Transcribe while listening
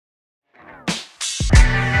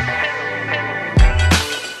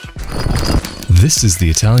This is the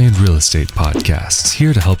Italian Real Estate Podcast,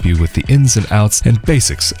 here to help you with the ins and outs and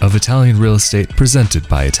basics of Italian real estate, presented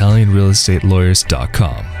by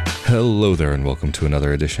ItalianRealEstateLawyers.com. Hello there, and welcome to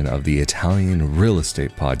another edition of the Italian Real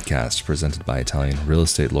Estate Podcast, presented by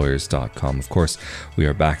ItalianRealEstateLawyers.com. Of course, we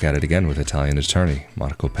are back at it again with Italian attorney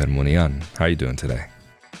Marco Permunian. How are you doing today?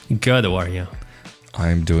 Good, how are you?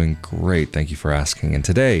 I'm doing great. Thank you for asking. And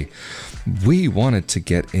today, we wanted to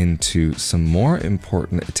get into some more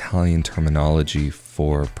important Italian terminology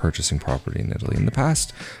for purchasing property in Italy. In the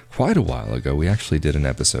past, quite a while ago, we actually did an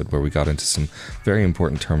episode where we got into some very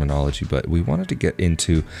important terminology, but we wanted to get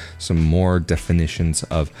into some more definitions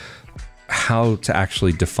of how to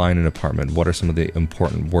actually define an apartment. What are some of the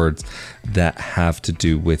important words that have to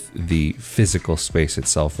do with the physical space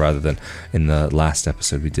itself, rather than in the last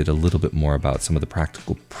episode we did a little bit more about some of the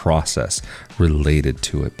practical process related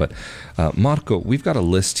to it. But Marco, we've got a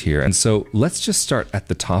list here, and so let's just start at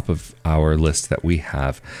the top of our list that we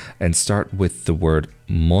have and start with the word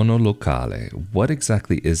monolocale. What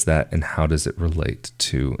exactly is that, and how does it relate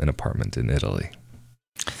to an apartment in Italy?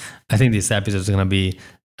 I think this episode is going to be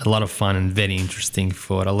a lot of fun and very interesting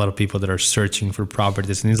for a lot of people that are searching for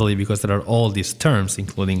properties in Italy, because there are all these terms,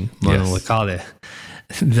 including monolocale,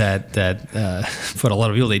 that for a lot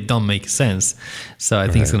of people, they don't make sense. So I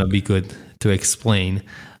think it's going to be good to explain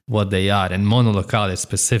what they are. And monolocale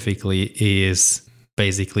specifically is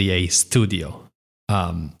basically a studio.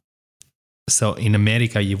 So in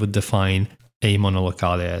America, you would define a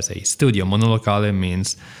monolocale as a studio. Monolocale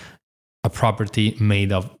means a property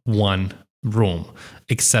made of one room,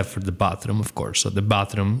 except for the bathroom, of course. So the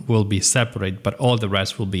bathroom will be separate, but all the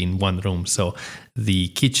rest will be in one room. So the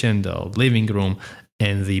kitchen, the living room,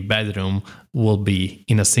 and the bedroom will be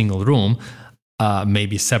in a single room,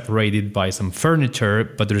 maybe separated by some furniture,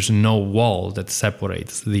 but there's no wall that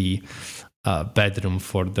separates the bedroom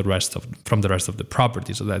from the rest of the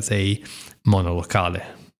property. So that's a monolocale.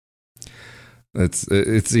 It's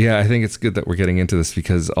I think it's good that we're getting into this,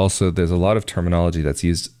 because also there's a lot of terminology that's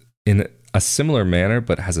used in a similar manner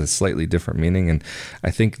but has a slightly different meaning, and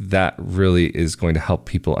I think that really is going to help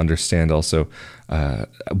people understand also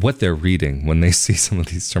what they're reading when they see some of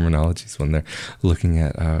these terminologies, when they're looking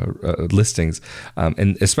at listings,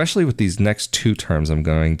 and especially with these next two terms. I'm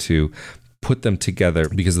going to put them together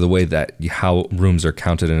because of the way that how rooms are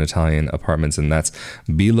counted in Italian apartments, and that's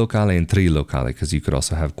bilocale and trilocale, because you could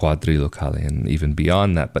also have quadrilocale and even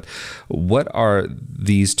beyond that. But what are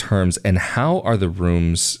these terms, and how are the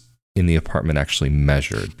rooms in the apartment actually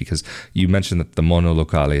measured? Because you mentioned that the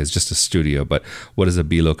monolocale is just a studio, but what is a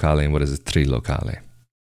bilocale and what is a trilocale?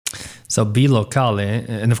 So bilocale,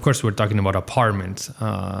 and of course we're talking about apartments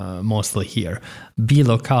mostly here.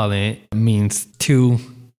 Bilocale means two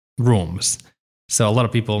rooms. So a lot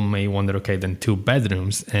of people may wonder, okay, then two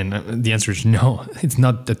bedrooms, and the answer is no. It's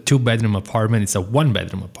not a two-bedroom apartment, it's a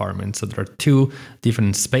one-bedroom apartment. So there are two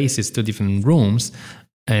different spaces, two different rooms,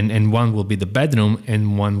 and one will be the bedroom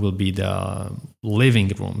and one will be the living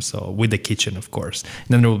room, so with the kitchen, of course. And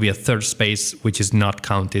then there will be a third space which is not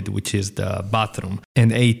counted, which is the bathroom.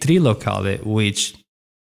 And a trilocale, which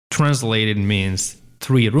translated means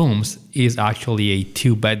three rooms, is actually a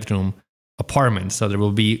two-bedroom apartment. So there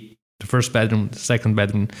will be the first bedroom, the second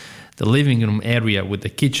bedroom, the living room area with the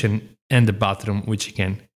kitchen, and the bathroom, which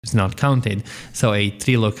again is not counted. So a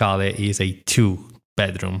trilocale is a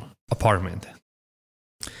two-bedroom apartment.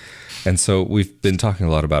 And so we've been talking a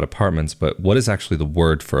lot about apartments, but what is actually the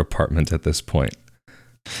word for apartment at this point?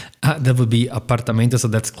 That would be appartamento, so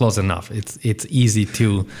that's close enough. It's easy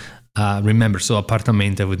to remember. So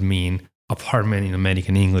appartamento would mean apartment in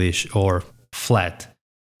American English, or flat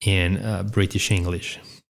in British English.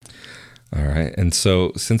 All right. And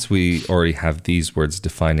so since we already have these words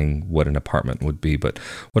defining what an apartment would be, but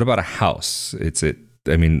what about a house?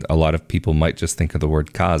 I mean, a lot of people might just think of the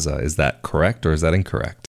word casa. Is that correct, or is that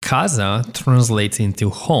incorrect? Casa translates into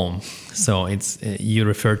home. So you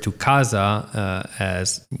refer to casa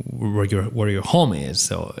as where your home is.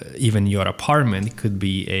 So even your apartment could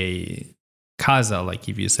be a casa. Like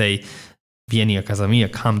if you say, vieni a casa mia,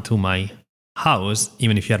 come to my house,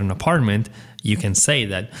 even if you had an apartment, you can say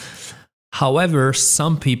that. However,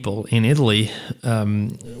 some people in Italy,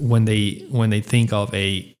 when they think of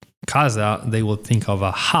a casa, they will think of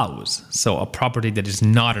a house, so a property that is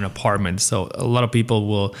not an apartment. So a lot of people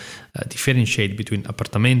will differentiate between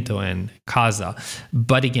appartamento and casa.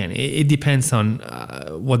 But again, it depends on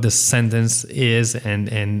what the sentence is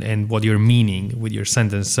and what you're meaning with your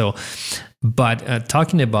sentence. So, but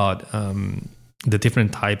talking about the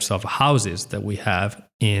different types of houses that we have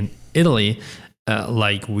in Italy,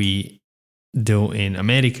 like we do in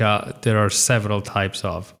America, there are several types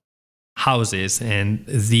of houses, and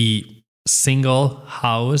the single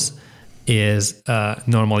house is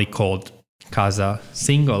normally called casa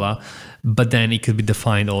singola, but then it could be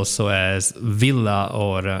defined also as villa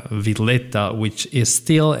or villetta, which is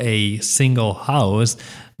still a single house,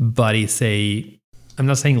 but it's I'm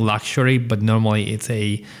not saying luxury, but normally it's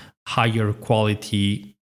a higher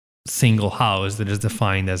quality single house that is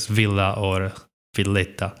defined as villa or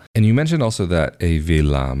villetta. And you mentioned also that a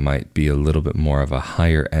villa might be a little bit more of a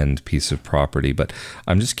higher end piece of property, but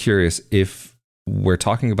I'm just curious if we're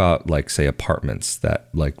talking about, like, say, apartments, that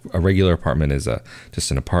like a regular apartment is just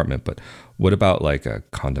an apartment, but what about like a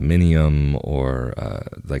condominium or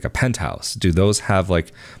like a penthouse? Do those have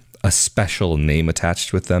like a special name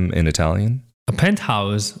attached with them in Italian? A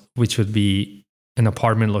penthouse, which would be an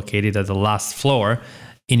apartment located at the last floor,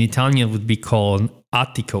 in Italian would be called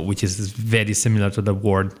attico, which is very similar to the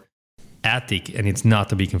word attic, and it's not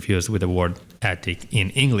to be confused with the word attic in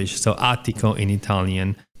English. So attico in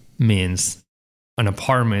Italian means an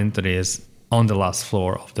apartment that is on the last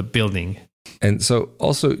floor of the building. And so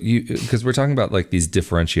also, because we're talking about like these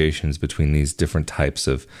differentiations between these different types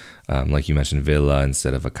of, like you mentioned, villa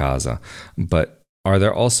instead of a casa, but are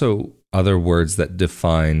there also other words that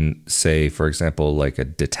define, say, for example, like a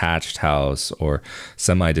detached house or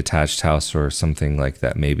semi-detached house or something like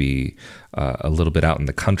that, maybe a little bit out in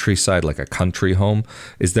the countryside, like a country home?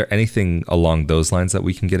 Is there anything along those lines that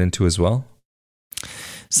we can get into as well?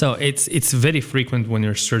 So it's very frequent when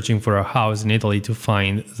you're searching for a house in Italy to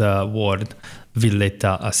find the word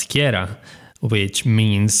villetta a schiera, which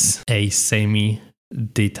means a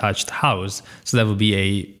semi-detached house. So that would be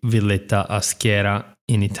a villetta a schiera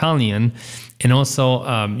in Italian. And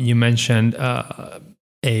also you mentioned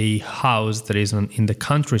a house that is in the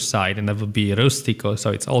countryside, and that would be rustico. So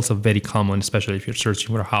it's also very common, especially if you're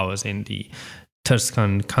searching for a house in the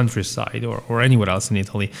Tuscan countryside or anywhere else in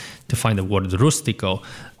Italy, to find the word rustico,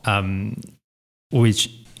 which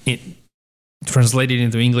translated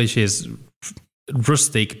into English is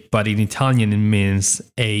rustic, but in Italian it means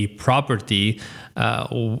a property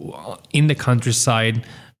in the countryside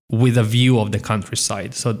with a view of the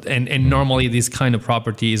countryside. So and normally this kind of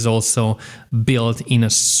property is also built in a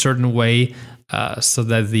certain way so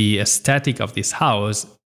that the aesthetic of this house,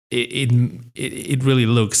 it really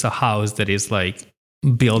looks a house that is like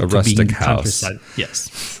built a to rustic be in the house. countryside.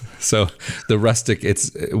 Yes. So the rustic,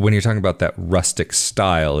 it's when you're talking about that rustic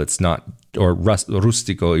style, it's not, or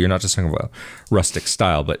rustico, you're not just talking about rustic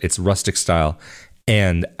style, but it's rustic style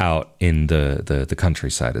and out in the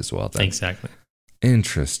countryside as well. Then. Exactly.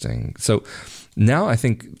 Interesting. So now I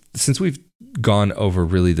think since we've gone over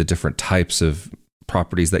really the different types of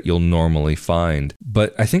properties that you'll normally find,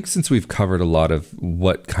 but I think since we've covered a lot of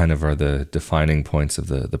what kind of are the defining points of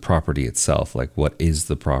the property itself, like what is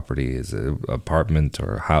the property, is it an apartment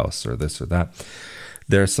or a house or this or that,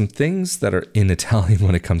 there are some things that are in Italian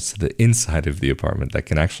when it comes to the inside of the apartment that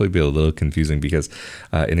can actually be a little confusing because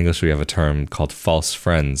in English we have a term called false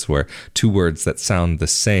friends, where two words that sound the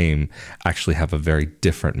same actually have a very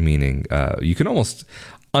different meaning. You can almost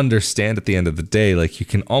understand at the end of the day, like you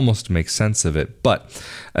can almost make sense of it, but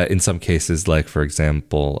in some cases, like for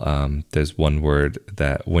example, there's one word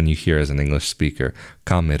that when you hear as an English speaker,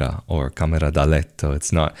 camera or camera da letto,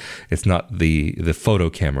 it's not the photo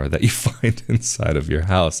camera that you find inside of your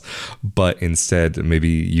house, but instead maybe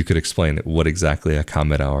you could explain what exactly a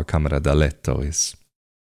camera or camera da letto is.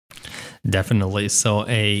 Definitely. So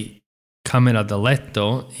a camera da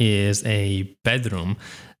letto is a bedroom.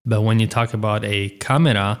 But when you talk about a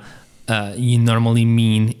camera, you normally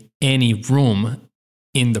mean any room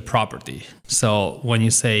in the property. So when you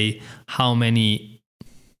say how many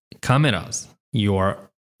cameras your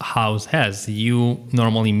house has, you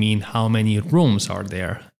normally mean how many rooms are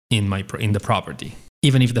there in the property.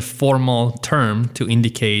 Even if the formal term to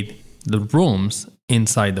indicate the rooms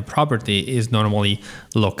inside the property is normally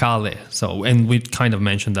locale. So, and we kind of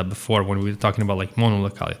mentioned that before when we were talking about like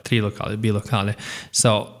monolocale, trilocale, bilocale.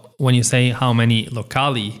 So when you say how many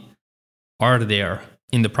locali are there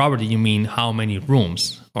in the property, you mean how many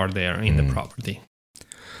rooms are there in the property.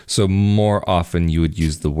 So more often you would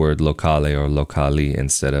use the word locale or locali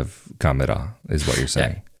instead of camera, is what you're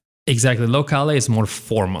saying. Yeah, exactly. Locale is more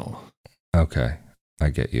formal. Okay,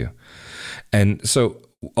 I get you. And so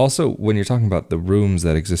also when you're talking about the rooms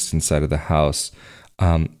that exist inside of the house,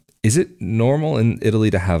 is it normal in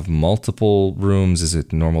Italy to have multiple rooms? Is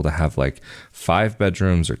it normal to have like 5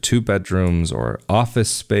 bedrooms or 2 bedrooms or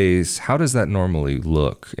office space? How does that normally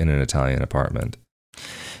look in an Italian apartment?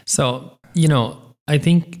 So, I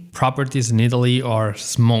think properties in Italy are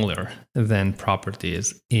smaller than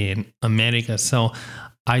properties in America. So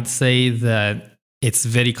I'd say that it's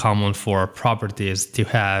very common for properties to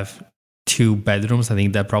have 2 bedrooms. I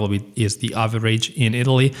think that probably is the average in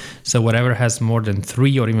Italy. So whatever has more than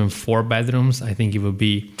 3 or even 4 bedrooms, I think it would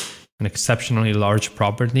be an exceptionally large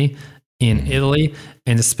property in Italy.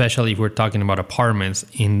 And especially if we're talking about apartments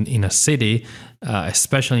in a city,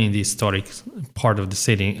 especially in the historic part of the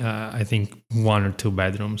city, I think 1 or 2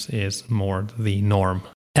 bedrooms is more the norm.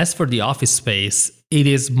 As for the office space, it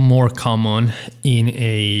is more common in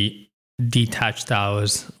a detached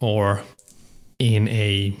house or in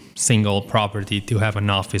a single property to have an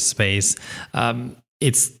office space.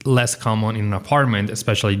 It's less common in an apartment,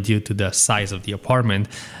 especially due to the size of the apartment.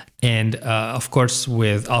 And of course,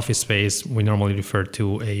 with office space, we normally refer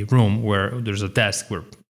to a room where there's a desk where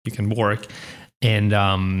you can work.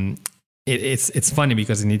 And it's funny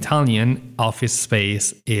because in Italian, office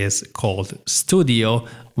space is called studio,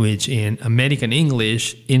 which in American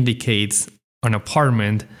English indicates an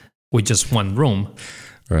apartment with just 1 room.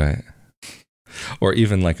 Right. Or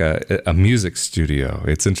even like a music studio.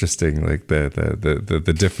 It's interesting, like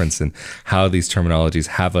the difference in how these terminologies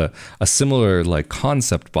have a similar like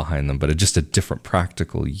concept behind them, but just a different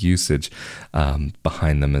practical usage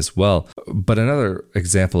behind them as well. But another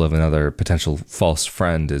example of another potential false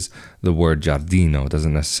friend is the word giardino. It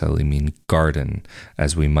doesn't necessarily mean garden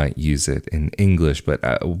as we might use it in English, but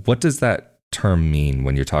what does that term mean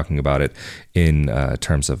when you're talking about it in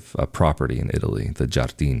terms of property in Italy, the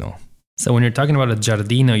giardino? So when you're talking about a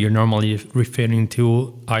giardino, you're normally referring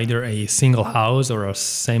to either a single house or a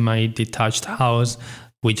semi-detached house,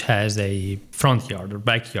 which has a front yard or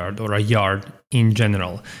backyard or a yard in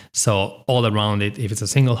general. So all around it, if it's a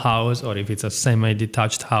single house or if it's a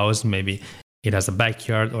semi-detached house, maybe it has a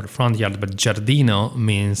backyard or a front yard. But giardino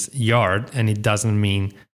means yard, and it doesn't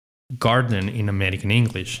mean garden in American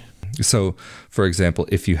English. So, for example,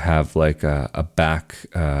 if you have like a back,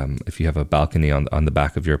 if you have a balcony on the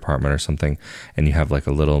back of your apartment or something, and you have like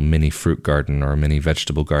a little mini fruit garden or a mini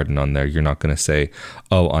vegetable garden on there, you're not going to say,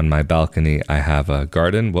 "Oh, on my balcony I have a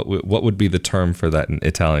garden." What would be the term for that in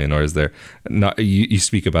Italian, or is there not? You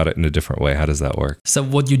speak about it in a different way. How does that work? So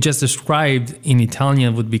what you just described in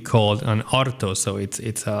Italian would be called an orto. So it's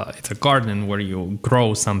a garden where you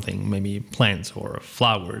grow something, maybe plants or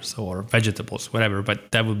flowers or vegetables, whatever.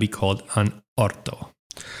 But that would be called an orto.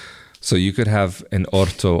 So you could have an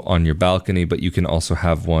orto on your balcony, but you can also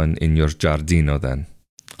have one in your giardino then?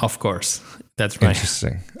 Of course. That's right.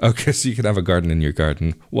 Interesting. Okay, so you can have a garden in your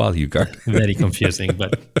garden while you garden. Very confusing,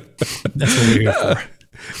 but that's what we're here for.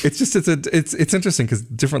 It's interesting because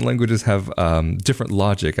different languages have different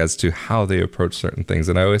logic as to how they approach certain things,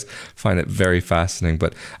 and I always find it very fascinating.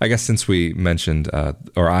 But I guess since we mentioned,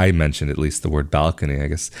 or I mentioned at least the word balcony, I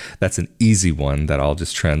guess that's an easy one that I'll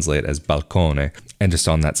just translate as balcone. And just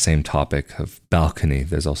on that same topic of balcony,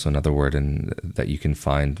 there's also another word that you can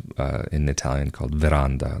find in Italian called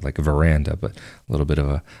veranda, like a veranda, but a little bit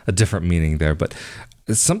of a different meaning there. But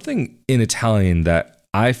something in Italian that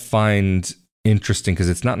I find interesting, because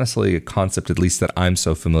it's not necessarily a concept, at least that I'm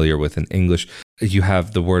so familiar with in English. You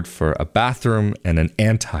have the word for a bathroom and an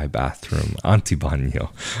anti-bathroom,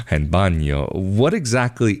 antibagno and bagno. What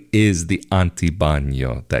exactly is the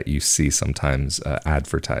antibagno that you see sometimes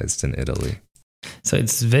advertised in Italy? So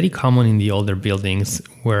it's very common in the older buildings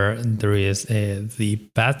where there is the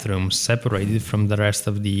bathroom separated from the rest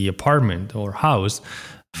of the apartment or house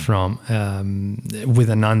from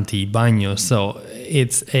with an antibagno. So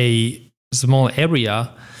it's a small area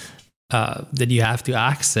that you have to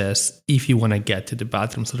access if you want to get to the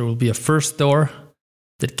bathroom. So there will be a first door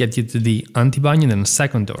that gets you to the antibagno, and then a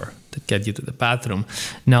second door that gets you to the bathroom.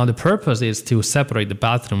 Now, the purpose is to separate the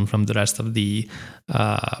bathroom from the rest of the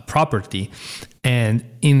property. And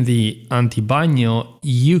in the antibagno,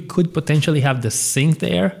 you could potentially have the sink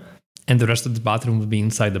there, and the rest of the bathroom would be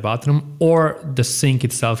inside the bathroom, or the sink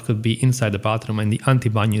itself could be inside the bathroom, and the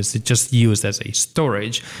antibagno is just used as a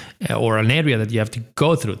storage or an area that you have to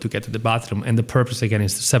go through to get to the bathroom. And the purpose, again,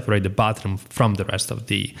 is to separate the bathroom from the rest of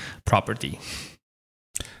the property.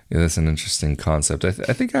 Yeah, that's an interesting concept. I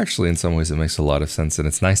think actually in some ways it makes a lot of sense, and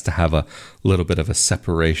it's nice to have a little bit of a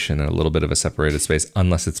separation and a little bit of a separated space,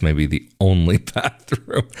 unless it's maybe the only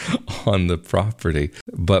bathroom on the property.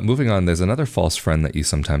 But moving on, there's another false friend that you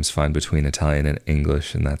sometimes find between Italian and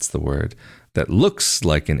English, and that's the word that looks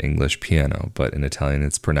like in English piano, but in Italian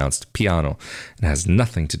it's pronounced piano and has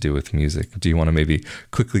nothing to do with music. Do you want to maybe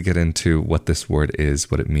quickly get into what this word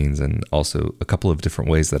is, what it means, and also a couple of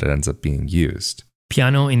different ways that it ends up being used?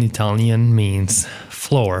 Piano in Italian means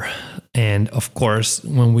floor. And of course,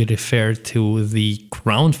 when we refer to the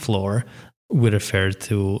ground floor, we refer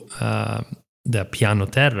to the piano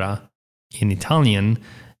terra in Italian,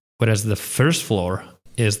 whereas the first floor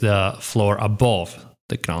is the floor above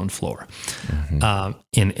the ground floor.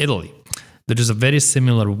 In Italy, there is a very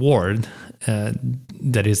similar word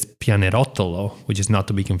that is pianerottolo, which is not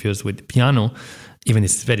to be confused with piano, even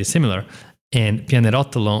it's very similar. And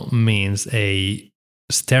pianerottolo means a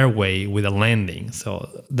stairway with a landing. So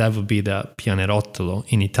that would be the pianerottolo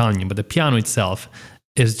in Italian. But the piano itself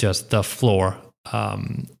is just the floor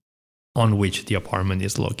on which the apartment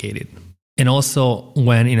is located. And also,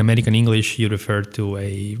 when in American English you refer to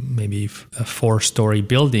maybe a 4-story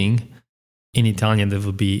building, in Italian there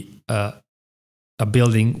would be a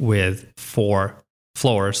building with 4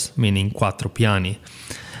 floors, meaning quattro piani.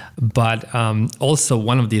 But also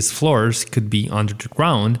one of these floors could be under the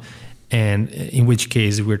ground, and in which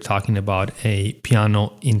case we're talking about a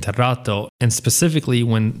piano interrato. And specifically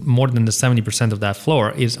when more than the 70% of that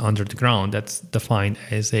floor is under the ground, that's defined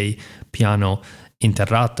as a piano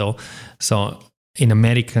interrato. So in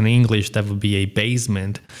American English, that would be a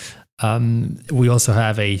basement. We also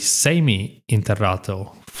have a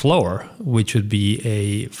semi-interrato floor, which would be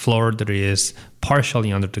a floor that is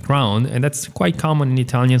partially under the ground, and that's quite common in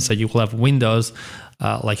Italian. So you will have windows,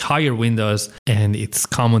 like higher windows, and it's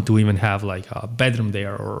common to even have like a bedroom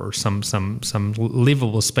there or some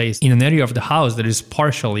livable space in an area of the house that is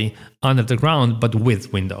partially under the ground but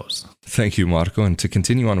with windows. Thank you, Marco. And to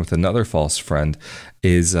continue on with another false friend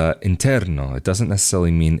is interno. It doesn't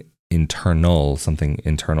necessarily mean internal, something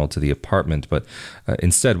internal to the apartment, but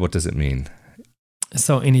instead, what does it mean?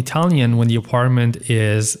 So in Italian, when the apartment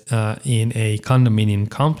is in a condominium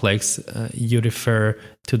complex, you refer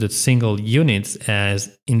to the single units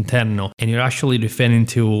as interno, and you're actually referring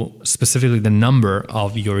to specifically the number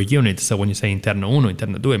of your units. So when you say interno uno,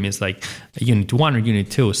 interno due, it means like unit 1 or unit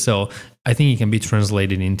 2. So I think it can be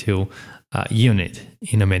translated into unit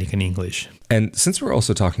in American English. And since we're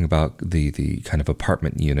also talking about the kind of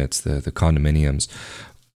apartment units, the condominiums,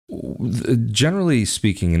 generally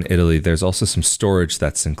speaking in Italy, there's also some storage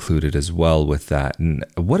that's included as well with that. And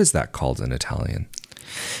what is that called in Italian?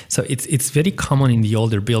 So it's very common in the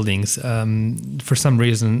older buildings. For some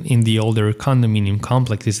reason, in the older condominium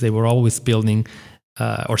complexes, they were always building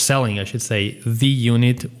or selling, I should say, the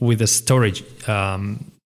unit with a storage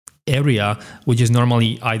area, which is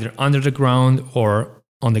normally either under the ground or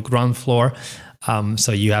on the ground floor.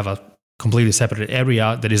 So you have a completely separate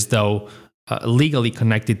area that is though legally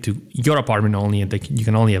connected to your apartment only, and that you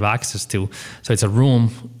can only have access to. So it's a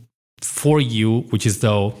room for you, which is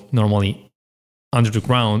though normally under the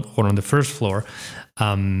ground or on the first floor.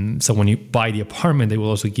 So when you buy the apartment, they will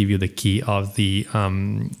also give you the key of the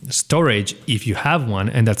storage if you have one,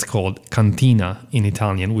 and that's called cantina in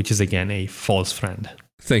Italian, which is again a false friend.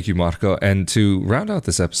 Thank you, Marco. And to round out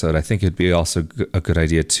this episode, I think it'd be also a good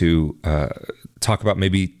idea to talk about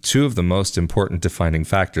maybe 2 of the most important defining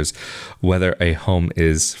factors, whether a home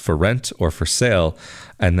is for rent or for sale.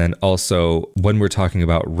 And then also, when we're talking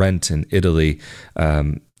about rent in Italy,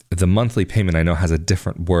 the monthly payment I know has a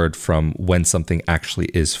different word from when something actually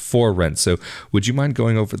is for rent. So would you mind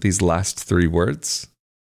going over these last 3 words?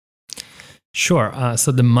 Sure.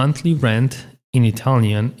 So the monthly rent in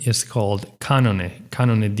Italian is called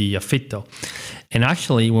canone di affitto. And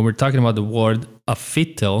actually, when we're talking about the word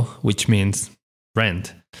affitto, which means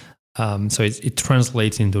rent, so it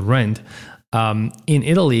translates into rent. In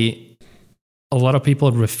Italy, a lot of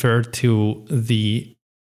people refer to the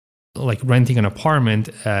renting an apartment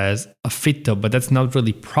as affitto, but that's not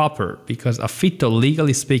really proper, because affitto,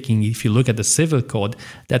 legally speaking, if you look at the civil code,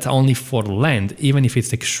 that's only for land, even if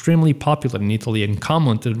it's extremely popular in Italy and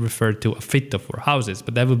common to refer to affitto for houses.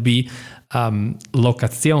 But that would be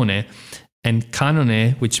locazione. And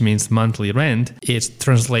canone, which means monthly rent, it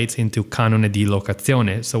translates into canone di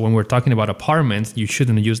locazione. So when we're talking about apartments, you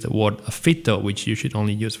shouldn't use the word affitto, which you should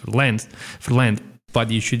only use for land, but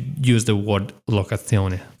you should use the word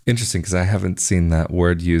locazione. Interesting, because I haven't seen that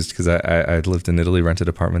word used, because I lived in Italy, rented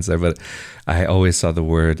apartments there, but I always saw the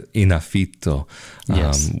word in affitto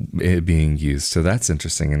being used. So that's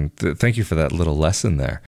interesting, and thank you for that little lesson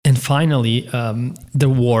there. And finally, the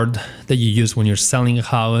word that you use when you're selling a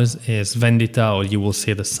house is vendita, or you will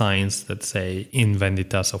see the signs that say in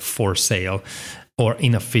vendita, so for sale, or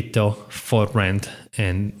in affitto, for rent,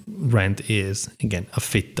 and rent is, again,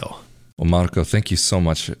 affitto. Well, Marco, thank you so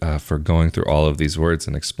much for going through all of these words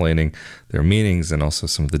and explaining their meanings, and also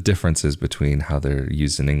some of the differences between how they're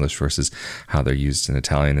used in English versus how they're used in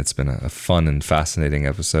Italian. It's been a fun and fascinating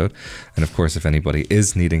episode. And of course, if anybody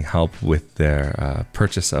is needing help with their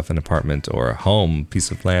purchase of an apartment or a home,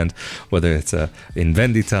 piece of land, whether it's in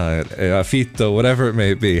vendita, affitto, whatever it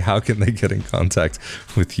may be, how can they get in contact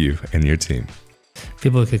with you and your team?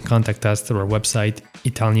 people can contact us through our website,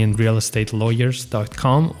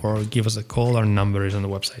 italianrealestatelawyers.com, or give us a call. Our number is on the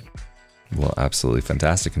website. Well, absolutely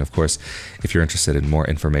fantastic. And of course, if you're interested in more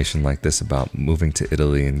information like this about moving to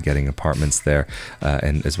Italy and getting apartments there,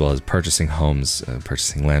 and as well as purchasing homes,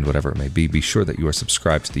 purchasing land, whatever it may be sure that you are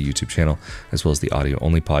subscribed to the YouTube channel as well as the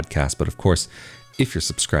audio-only podcast. But of course, if you're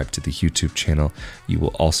subscribed to the YouTube channel, you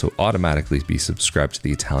will also automatically be subscribed to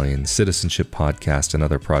the Italian Citizenship Podcast,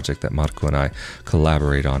 another project that Marco and I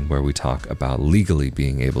collaborate on, where we talk about legally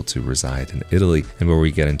being able to reside in Italy, and where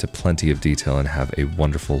we get into plenty of detail and have a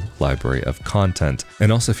wonderful library of content.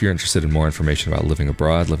 And also, if you're interested in more information about living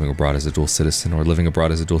abroad as a dual citizen, or living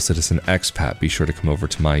abroad as a dual citizen expat, be sure to come over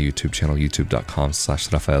to my YouTube channel,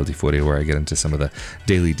 youtube.com/Rafael Di Furia, where I get into some of the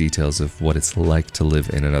daily details of what it's like to live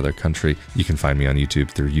in another country. You can find me on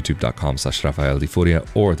YouTube through youtube.com/Rafael Di Furia,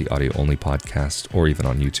 or the audio only podcast, or even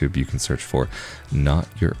on YouTube you can search for Not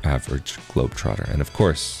Your Average Globetrotter. And of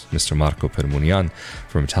course, Mr. Marco Permunian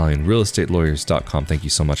from ItalianRealEstateLawyers.com, thank you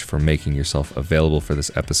so much for making yourself available for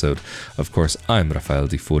this episode. Of course, I'm Rafael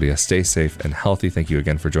Di Furia. Stay safe and healthy. Thank you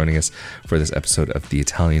again for joining us for this episode of the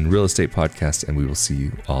Italian Real Estate Podcast, and we will see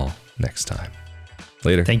you all next time.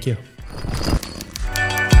 Later. Thank you.